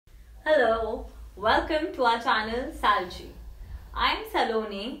Hello, welcome to our channel Salji. I am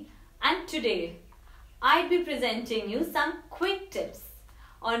Saloni and today I'll be presenting you some quick tips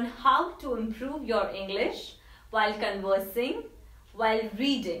on how to improve your English while conversing, while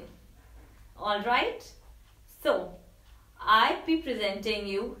reading. Alright, so I'll be presenting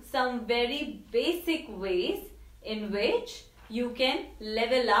you some very basic ways in which you can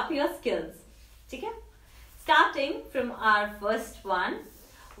level up your skills. Okay? Starting from our first one,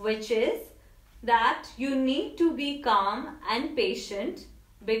 which is that you need to be calm and patient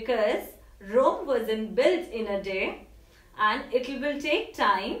because Rome wasn't built in a day and it will take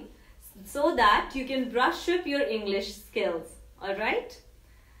time so that you can brush up your English skills. Alright?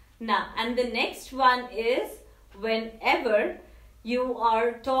 Now, and the next one is whenever you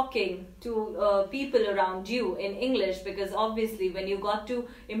are talking to people around you in English, because obviously when you got to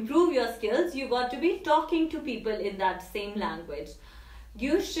improve your skills, you got to be talking to people in that same language.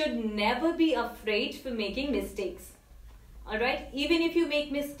 You should never be afraid for making mistakes. Alright? Even if you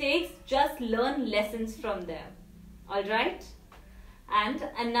make mistakes, just learn lessons from them. Alright? And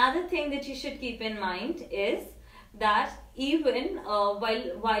another thing that you should keep in mind is that even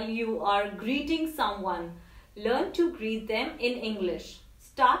while you are greeting someone, learn to greet them in English.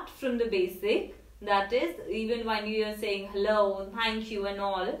 Start from the basic. That is, even when you are saying hello, thank you and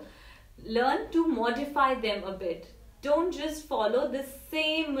all, learn to modify them a bit. Don't just follow the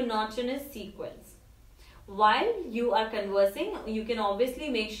same monotonous sequence. While you are conversing, you can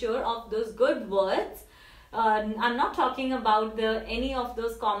obviously make sure of those good words. I'm not talking about any of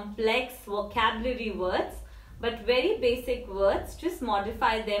those complex vocabulary words, but very basic words. Just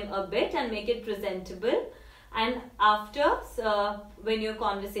modify them a bit and make it presentable. And after, when your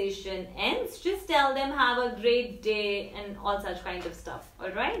conversation ends, just tell them have a great day and all such kind of stuff.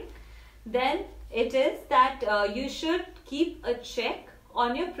 Alright? Then it is that you should keep a check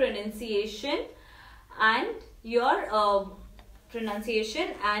on your pronunciation and your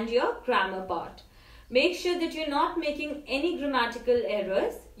grammar part. Make sure that you're not making any grammatical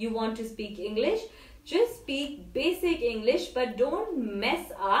errors. You want to speak English, just speak basic English, but don't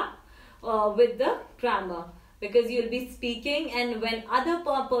mess up with the grammar, because you'll be speaking and when other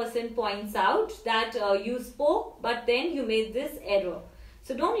person points out that you spoke but then you made this error.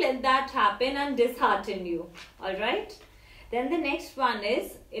 So don't let that happen and dishearten you. Alright? Then the next one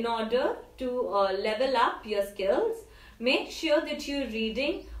is, in order to level up your skills, make sure that you're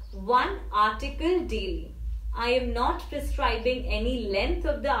reading one article daily. I am not prescribing any length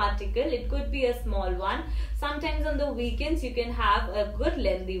of the article. It could be a small one. Sometimes on the weekends you can have a good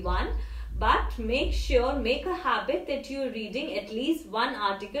lengthy one. But make a habit that you're reading at least one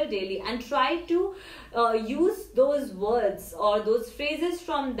article daily and try to use those words or those phrases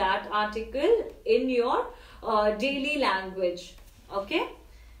from that article in your daily language. Okay?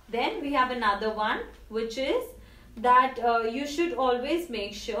 Then we have another one, which is that you should always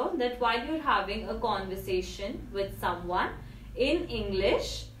make sure that while you're having a conversation with someone in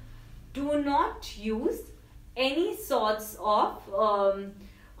English, do not use any sorts of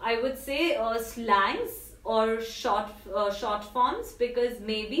I would say slangs or short forms, because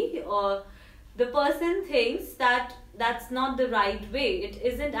maybe the person thinks that that's not the right way. It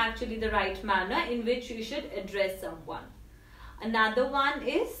isn't actually the right manner in which you should address someone. Another one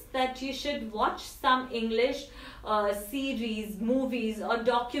is that you should watch some English series, movies or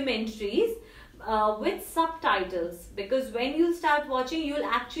documentaries with subtitles, because when you start watching, you'll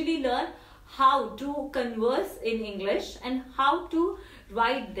actually learn how to converse in English and how to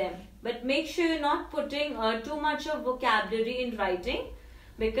write them. But make sure you're not putting too much of vocabulary in writing,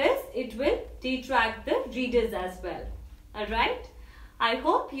 because it will detract the readers as well. Alright? I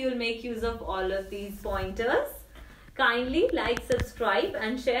hope you'll make use of all of these pointers. Kindly like, subscribe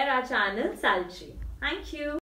and share our channel Salji. Thank you.